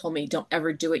people told me, don't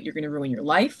ever do it, you're going to ruin your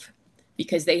life,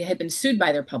 because they had been sued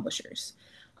by their publishers.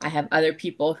 I have other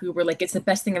people who were like, it's the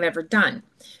best thing I've ever done.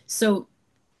 So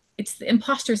it's the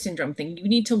imposter syndrome thing. You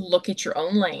need to look at your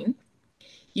own lane.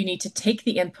 You need to take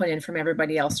the input in from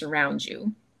everybody else around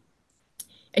you.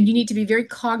 And you need to be very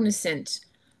cognizant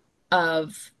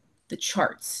of the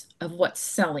charts, of what's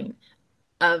selling,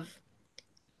 of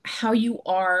how you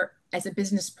are as a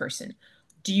business person.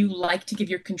 Do you like to give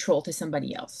your control to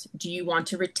somebody else? Do you want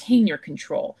to retain your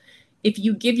control? If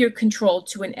you give your control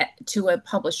to a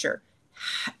publisher,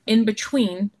 in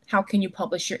between, how can you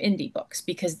publish your indie books?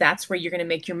 Because that's where you're going to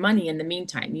make your money in the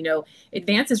meantime.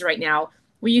 Advances right now,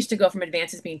 we used to go from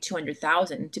advances being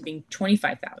 200,000 to being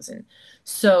 25,000.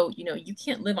 So, you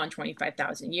can't live on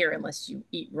 25,000 a year unless you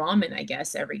eat ramen, I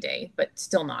guess, every day, but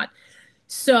still not.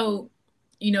 So,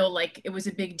 like, it was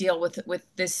a big deal with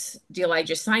this deal I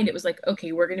just signed. It was like,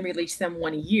 okay, we're going to release them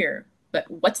 1 a year, but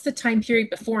what's the time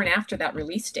period before and after that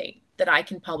release date that I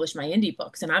can publish my indie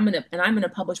books? And I'm going to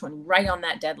publish one right on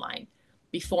that deadline,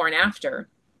 before and after,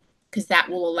 because that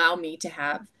will allow me to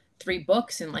have 3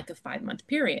 books in like a 5-month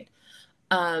period.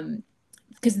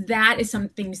 Because that is some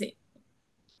things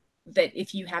that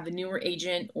if you have a newer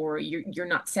agent or you're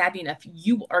not savvy enough,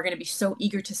 you are going to be so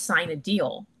eager to sign a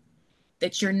deal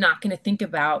that you're not going to think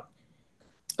about,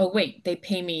 oh, wait, they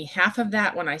pay me half of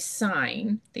that when I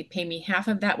sign. They pay me half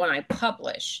of that when I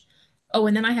publish. Oh,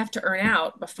 and then I have to earn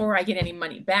out before I get any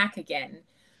money back again.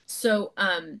 So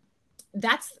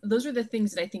those are the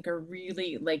things that I think are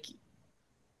really, like,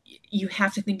 you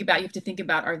have to think about. You have to think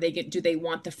about, do they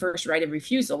want the first right of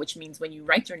refusal, which means when you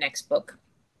write your next book,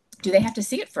 do they have to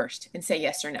see it first and say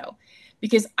yes or no?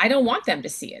 Because I don't want them to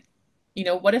see it.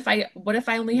 What if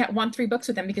I only want 3 books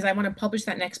with them because I want to publish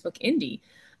that next book indie?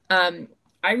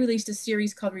 I released a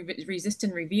series called Resist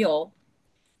and Reveal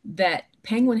that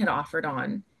Penguin had offered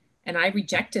on, and I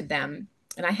rejected them,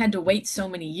 and I had to wait so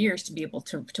many years to be able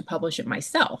to publish it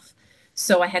myself.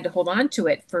 So I had to hold on to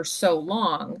it for so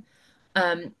long.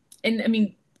 And I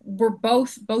mean,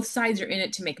 both sides are in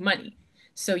it to make money.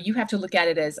 So you have to look at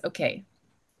it as, okay,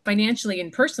 financially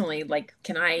and personally, like,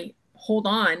 can I hold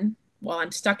on while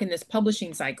I'm stuck in this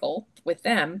publishing cycle with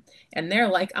them? And they're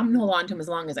like, I'm gonna hold on to them as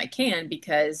long as I can,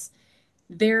 because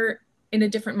they're in a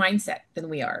different mindset than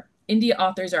we are. Indie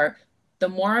authors are, the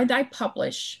more I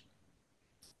publish,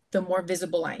 the more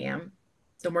visible I am,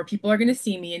 the more people are going to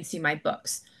see me and see my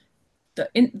books.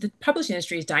 The publishing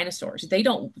industry is dinosaurs. They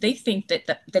think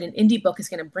that an indie book is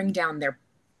going to bring down their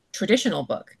traditional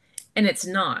book, and it's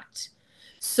not.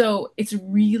 So it's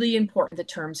really important the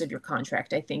terms of your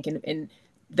contract, I think, and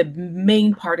the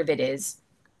main part of it is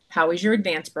how is your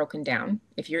advance broken down?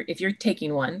 If you're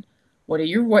taking one, what are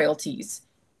your royalties?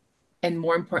 And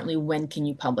more importantly, when can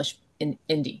you publish in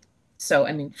indie? So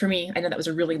I mean, for me, I know that was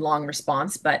a really long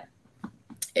response, but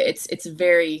it's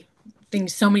very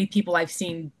things so many people I've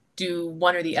seen do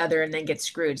one or the other and then get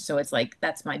screwed. So it's like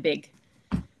that's my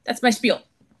spiel.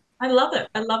 I love it.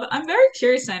 I love it. I'm very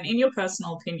curious then, in your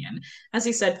personal opinion, as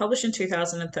you said, published in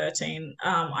 2013.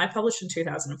 I published in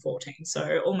 2014,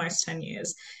 so almost 10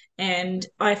 years. And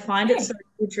I find it so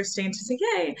Yay. interesting to see,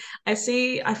 yay,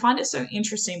 I find it so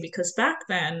interesting because back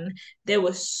then there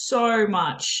was so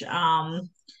much,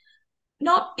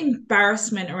 not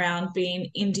embarrassment around being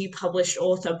indie published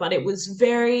author, but it was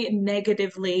very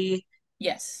negatively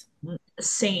Yes.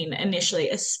 seen initially,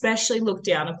 especially looked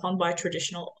down upon by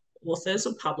traditional authors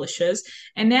or publishers.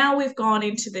 And now we've gone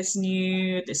into this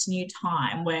new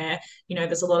time where,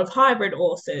 there's a lot of hybrid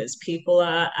authors. People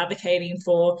are advocating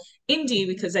for indie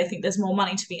because they think there's more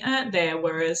money to be earned there,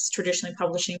 whereas traditionally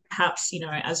publishing, perhaps,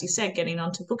 as you said, getting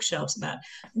onto bookshelves and that.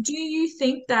 Do you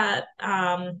think that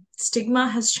stigma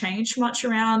has changed much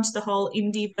around the whole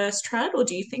indie verse trad, or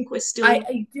do you think we're still?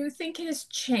 I do think it has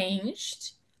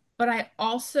changed, but I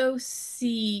also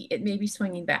see it maybe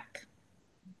swinging back.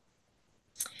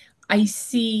 I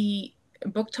see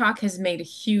Book Talk has made a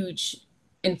huge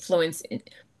influence,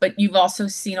 but you've also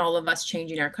seen all of us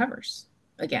changing our covers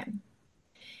again.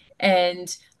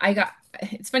 And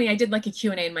it's funny, I did like a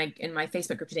Q&A in my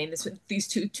Facebook group today, and these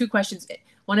two questions.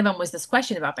 One of them was this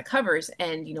question about the covers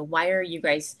and, why are you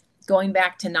guys going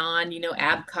back to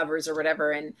ab covers or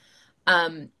whatever? And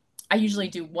I usually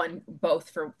do both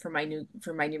for my new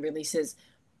releases,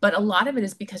 but a lot of it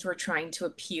is because we're trying to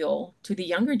appeal to the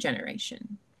younger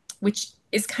generation, which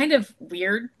is kind of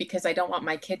weird because I don't want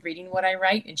my kid reading what I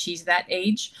write, and she's that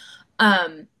age.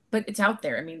 But it's out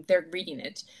there. I mean, they're reading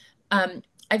it.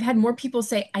 I've had more people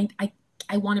say,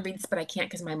 I want to read this, but I can't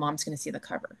because my mom's going to see the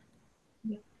cover.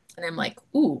 Yeah. And I'm like,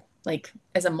 ooh, like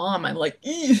as a mom, I'm like,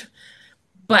 ew.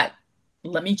 But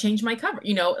let me change my cover.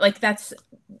 Like that's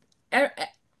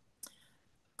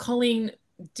Colleen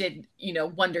did,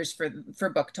 wonders for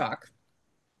Book Talk.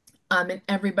 And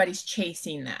everybody's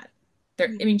chasing that. I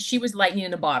mean, she was lightning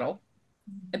in a bottle.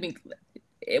 I mean,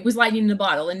 it was lightning in a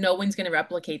bottle, and no one's going to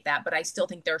replicate that. But I still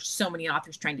think there are so many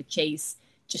authors trying to chase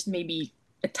just maybe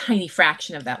a tiny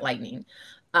fraction of that lightning.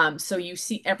 So you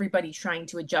see everybody trying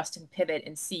to adjust and pivot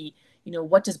and see,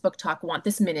 what does Book Talk want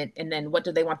this minute, and then what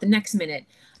do they want the next minute?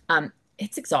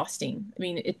 It's exhausting. I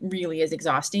mean, it really is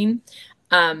exhausting.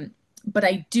 But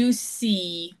I do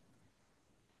see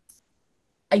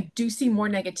more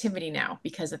negativity now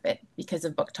because of it, because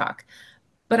of Book Talk.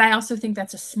 But I also think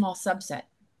that's a small subset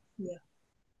Yeah.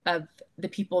 of the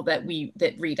people that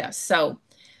read us. So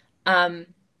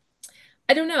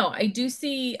I don't know. I do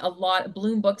see a lot.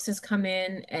 Bloom Books has come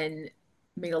in and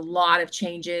made a lot of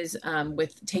changes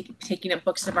with taking up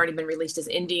books that have already been released as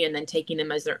indie and then taking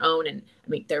them as their own. And I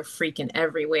mean, they're freaking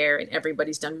everywhere, and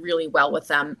everybody's done really well with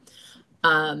them.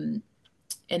 And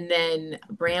then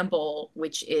Bramble,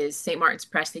 which is St. Martin's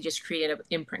Press, they just created an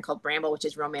imprint called Bramble, which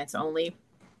is romance only.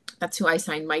 That's who I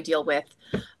signed my deal with.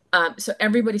 So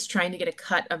everybody's trying to get a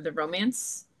cut of the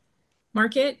romance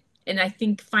market. And I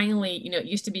think finally, it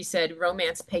used to be said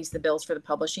romance pays the bills for the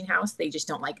publishing house. They just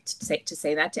don't like to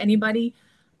say that to anybody.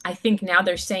 I think now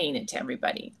they're saying it to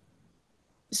everybody.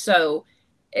 So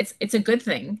it's a good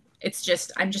thing. It's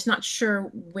just I'm just not sure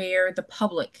where the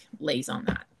public lies on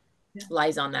that,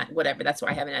 whatever. That's why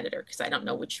I have an editor, because I don't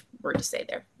know which word to say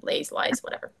there. Lies,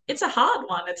 whatever. It's a hard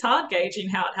one. It's hard gauging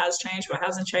how it has changed or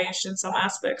hasn't changed in some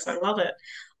aspects. I love it.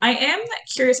 I am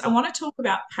curious. I want to talk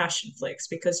about Passionflix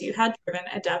because you had Driven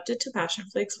adapted to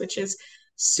Passionflix, which is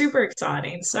super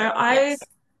exciting. So I Yes.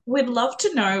 would love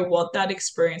to know what that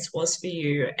experience was for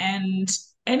you and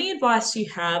any advice you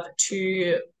have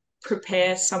to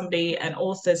prepare somebody, an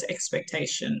author's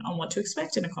expectation on what to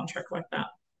expect in a contract like that.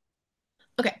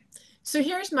 Okay. So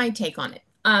here's my take on it.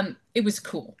 It was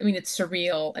cool. I mean, it's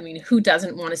surreal. I mean, who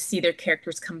doesn't want to see their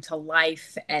characters come to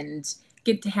life and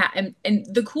get to have and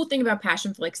the cool thing about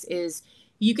Passionflix is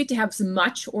you get to have as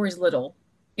much or as little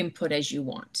input as you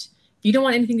want. If you don't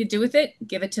want anything to do with it,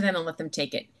 give it to them and let them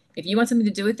take it. If you want something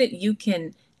to do with it, you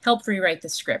can help rewrite the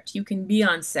script. You can be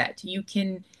on set. You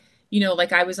can,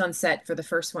 like I was on set for the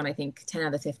first one, I think 10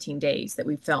 out of 15 days that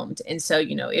we filmed. And so,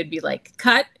 it'd be like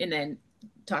cut, and then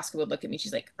Tosca would look at me.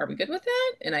 She's like, "Are we good with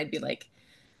that?" And I'd be like,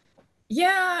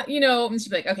 "Yeah," and she'd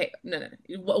be like, "Okay, no.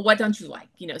 What don't you like?"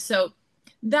 So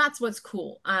that's what's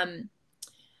cool.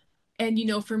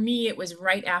 And, for me, it was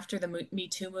right after the Me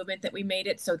Too movement that we made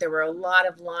it. So there were a lot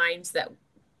of lines that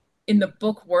in the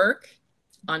book work,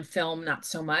 on film, not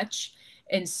so much.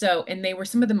 And they were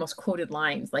some of the most quoted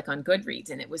lines, like on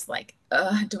Goodreads. And it was like,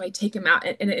 do I take them out?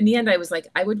 And in the end, I was like,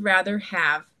 I would rather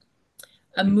have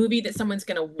a movie that someone's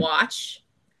going to watch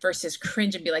versus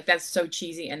cringe and be like, that's so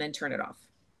cheesy, and then turn it off.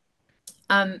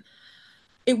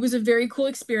 It was a very cool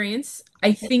experience.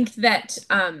 I think that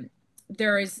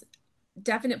there is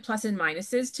definite plus and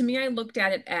minuses. To me, I looked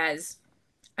at it as,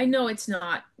 I know it's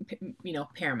not,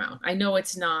 Paramount. I know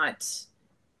it's not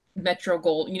Metro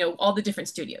Gold, all the different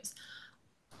studios.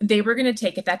 They were going to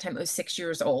take, at that time, it was 6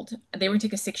 years old. They were going to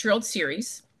take a 6-year-old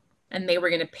series and they were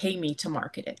going to pay me to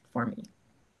market it for me.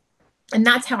 And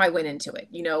that's how I went into it.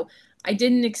 I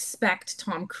didn't expect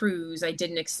Tom Cruise. I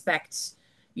didn't expect,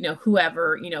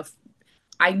 whoever,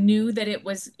 I knew that it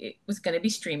was going to be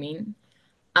streaming.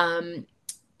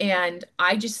 And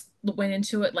I just went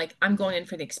into it like, I'm going in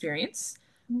for the experience.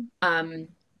 And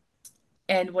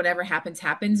whatever happens,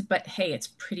 happens. But hey, it's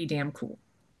pretty damn cool.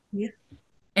 Yeah.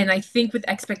 And I think with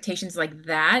expectations like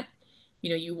that,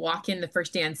 you walk in the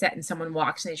first day on set and someone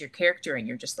walks in as your character and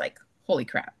you're just like, holy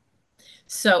crap.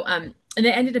 So, and it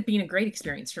ended up being a great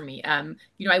experience for me.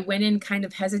 I went in kind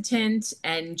of hesitant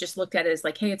and just looked at it as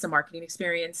like, hey, it's a marketing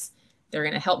experience. They're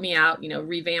going to help me out,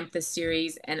 revamp this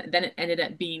series. And then it ended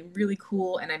up being really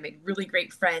cool. And I made really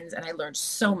great friends and I learned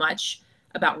so much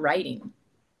about writing,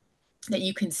 that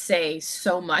you can say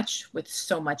so much with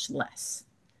so much less.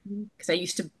 Because I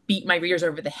used to beat my readers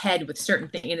over the head with certain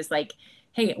things. And it's like,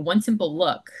 hey, one simple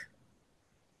look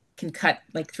can cut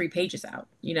like 3 pages out,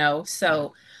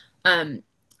 So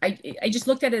I just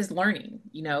looked at it as learning,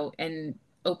 and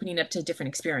opening up to a different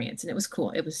experience. And it was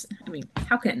cool. It was,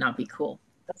 how can it not be cool?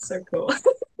 That's so cool.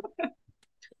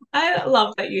 I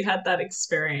love that you had that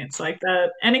experience like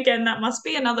that. And again, that must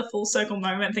be another full circle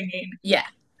moment thinking, yeah,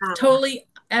 totally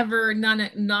ever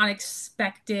not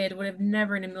expected, would have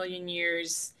never in a million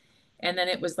years. And then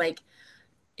it was like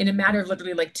in a matter of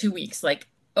literally like 2 weeks, like,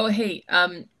 oh, hey,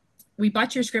 we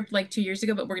bought your script like 2 years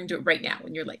ago, but we're going to do it right now.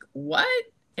 And you're like, what?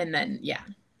 And then, yeah.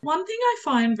 One thing I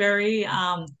find very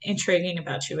intriguing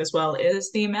about you as well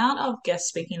is the amount of guest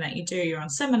speaking that you do. You're on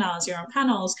seminars, you're on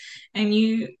panels, and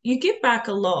you give back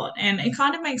a lot. And it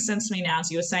kind of makes sense to me now,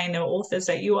 as you were saying, there were authors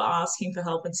that you were asking for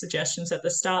help and suggestions at the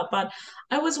start. But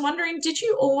I was wondering, did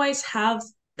you always have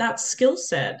that skill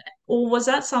set, or was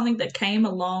that something that came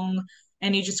along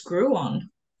and you just grew on?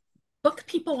 Book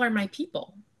people are my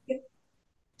people. Yeah.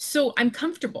 So I'm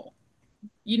comfortable,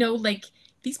 like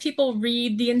these people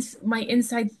read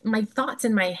my thoughts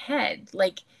in my head.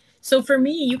 Like, so for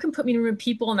me, you can put me in a room of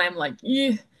people and I'm like,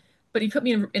 yeah, but you put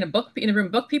me in a room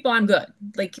of book people, I'm good.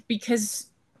 Like, because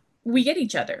we get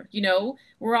each other,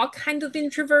 we're all kind of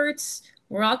introverts.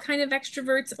 We're all kind of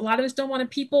extroverts. A lot of us don't want to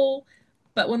people,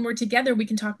 but when we're together, we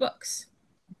can talk books.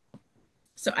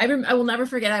 So I will never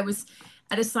forget. I was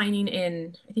at a signing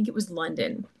in, I think it was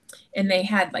London, and they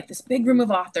had like this big room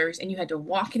of authors and you had to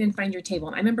walk in and find your table.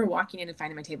 And I remember walking in and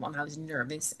finding my table and I was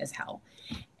nervous as hell.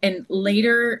 And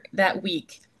later that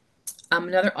week,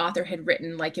 another author had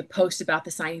written like a post about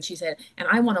the signing. She said, and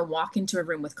I want to walk into a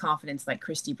room with confidence like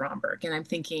Christy Bromberg. And I'm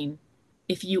thinking,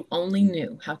 if you only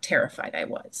knew how terrified I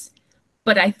was.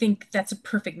 But I think that's a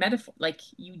perfect metaphor. Like,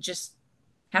 you just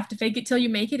have to fake it till you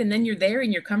make it. And then you're there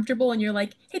and you're comfortable and you're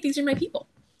like, hey, these are my people.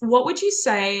 What would you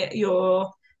say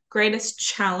your greatest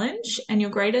challenge and your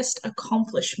greatest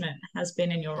accomplishment has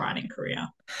been in your writing career?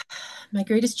 My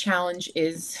greatest challenge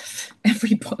is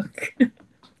every book.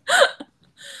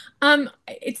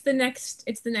 It's the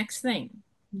next thing.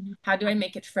 How do I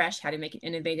make it fresh? How do I make it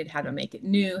innovative? How do I make it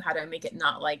new? How do I make it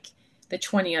not like the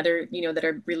 20 other, that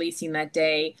are releasing that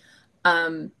day?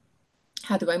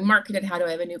 How do I market it? How do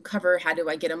I have a new cover? How do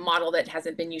I get a model that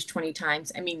hasn't been used 20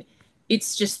 times?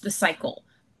 It's just the cycle.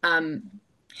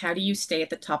 How do you stay at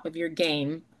the top of your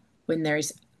game when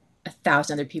there's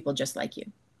 1,000 other people just like you?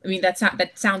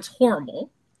 That sounds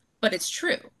horrible, but it's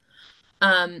true.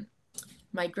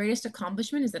 My greatest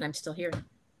accomplishment is that I'm still here.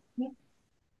 Yeah.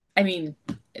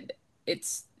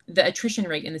 It's the attrition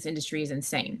rate in this industry is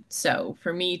insane. So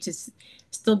for me to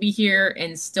still be here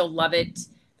and still love it,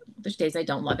 there's days I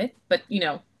don't love it, but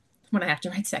when I have to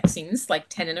write sex scenes, like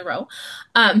 10 in a row,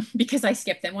 because I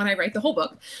skip them when I write the whole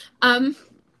book.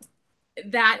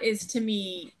 That is, to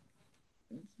me,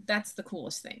 that's the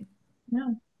coolest thing.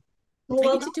 Yeah. Well,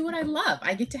 I get to do what I love.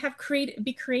 I get to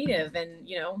be creative and,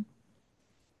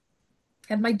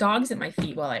 have my dogs at my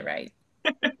feet while I write.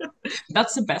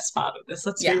 That's the best part of this.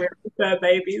 Let's Yeah. be real with fur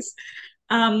babies.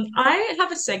 I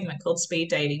have a segment called Speed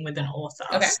Dating with an Author.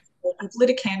 Okay. I've lit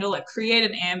a candle, I've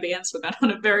created ambience. We're going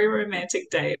on a very romantic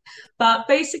date. But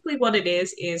basically, what it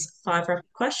is five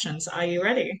rapid questions. Are you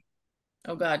ready?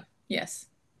 Oh God, yes.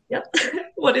 Yep.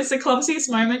 What is the clumsiest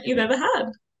moment you've ever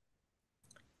had?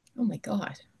 Oh my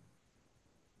God.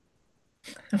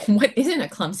 What isn't a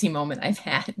clumsy moment I've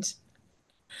had?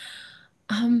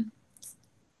 Um,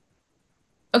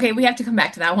 okay, we have to come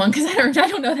back to that one because I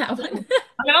don't know that one.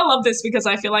 I'm gonna love this because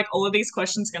I feel like all of these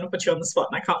questions are gonna put you on the spot,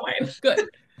 and I can't wait. Good.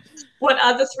 What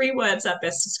are the three words that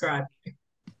best describe you?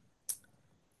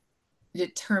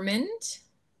 Determined.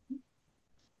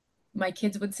 My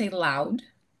kids would say loud.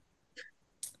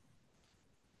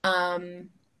 Um,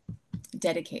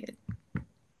 Dedicated.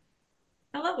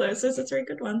 I love those. Those are three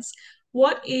good ones.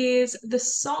 What is the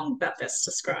song that best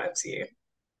describes you?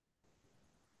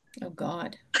 Oh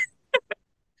God.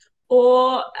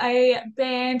 Or a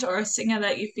band or a singer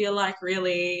that you feel like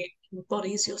really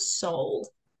embodies your soul?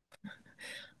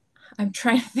 I'm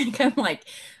trying to think. I'm like,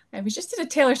 I was just at a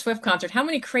Taylor Swift concert. How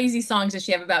many crazy songs does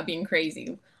she have about being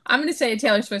crazy? I'm going to say a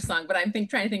Taylor Swift song, but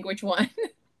trying to think which one.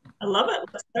 I love it.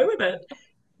 Let's go with it.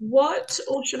 What,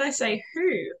 or should I say,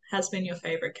 who has been your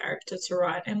favorite character to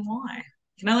write and why?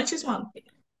 You can only choose one.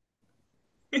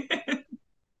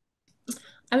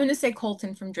 I'm going to say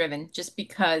Colton from Driven, just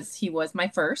because he was my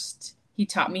first. He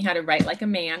taught me how to write like a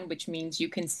man, which means you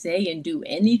can say and do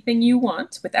anything you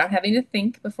want without having to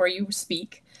think before you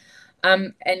speak.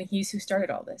 And he's who started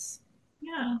all this.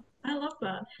 Yeah, I love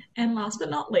that. And last but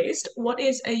not least, what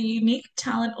is a unique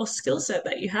talent or skill set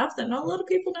that you have that not a lot of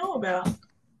people know about?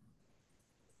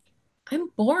 I'm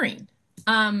boring.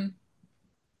 Um,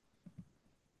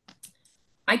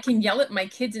 I can yell at my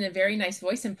kids in a very nice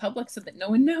voice in public so that no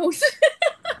one knows.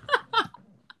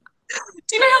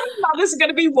 Do you know how many mothers are going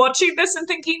to be watching this and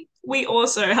thinking, we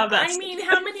also have that I skill mean, set?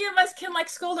 how many of us can like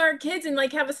scold our kids and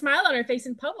like have a smile on our face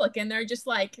in public and they're just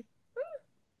like,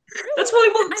 That's really?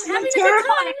 really what's I'm so having a good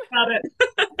terrifying time. about it.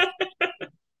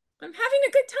 I'm having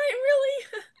a good time, really.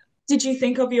 Did you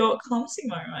think of your clumsy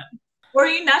moment? Or are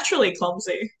you naturally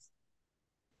clumsy?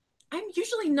 I'm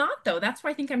usually not though. That's why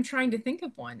I think I'm trying to think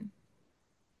of one.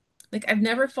 Like I've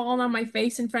never fallen on my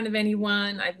face in front of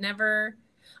anyone. I've never.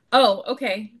 Oh,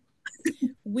 okay.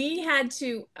 We had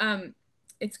to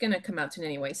it's going to come out soon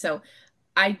anyway. So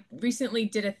I recently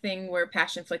did a thing where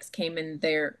Passionflix came in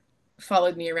there,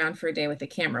 followed me around for a day with a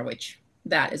camera, which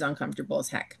that is uncomfortable as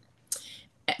heck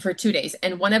for 2 days.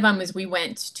 And one of them is we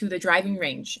went to the driving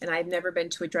range, and I've never been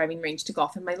to a driving range to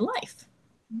golf in my life.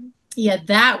 Yeah,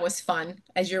 that was fun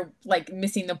as you're like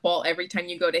missing the ball every time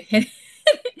you go to hit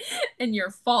it and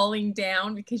you're falling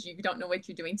down because you don't know what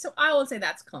you're doing. So I will say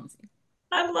that's clumsy.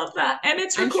 I love that. And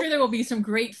it's I'm recorded. sure there will be some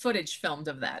great footage filmed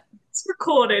of that. It's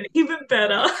recorded, even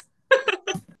better.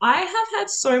 I have had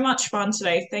so much fun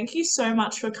today. Thank you so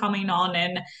much for coming on.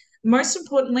 And most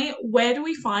importantly, where do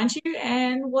we find you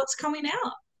and what's coming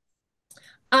out?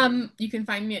 You can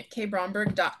find me at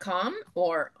kbromberg.com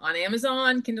or on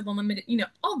Amazon, Kindle Unlimited,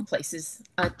 all the places,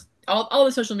 all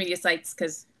the social media sites,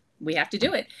 because we have to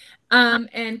do it.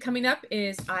 And coming up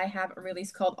is I have a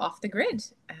release called Off the Grid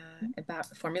about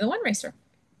a Formula One racer.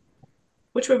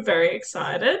 Which we're very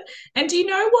excited. And do you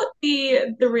know what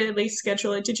the release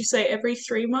schedule is? Did you say every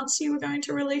 3 months you were going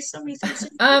to release them? You think so?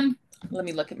 Let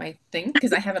me look at my thing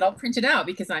because I have it all printed out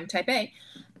because I'm type A.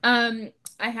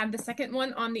 I have the second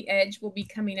one, On the Edge, will be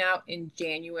coming out in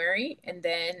January, and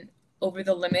then Over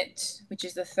the Limit, which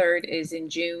is the third, is in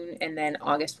June, and then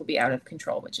August will be Out of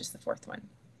Control, which is the fourth one.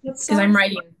 Because I'm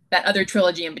writing that other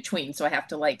trilogy in between, so I have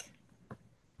to like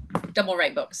double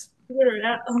write books.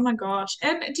 Oh my gosh.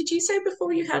 And did you say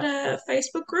before you had a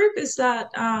Facebook group? Is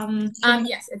that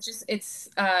yes, it's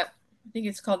I think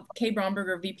it's called K Bromberg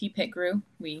or VP Pit Grew.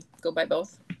 We go by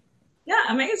both. Yeah,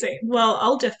 amazing. Well,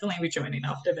 I'll definitely be joining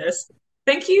after this.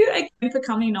 Thank you again for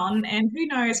coming on, and who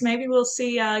knows, maybe we'll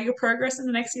see your progress in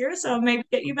the next year, so maybe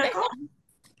get you back on.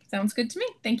 Sounds good to me.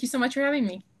 Thank you so much for having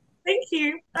me. Thank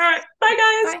you. All right, bye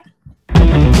guys.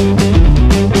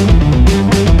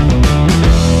 Bye.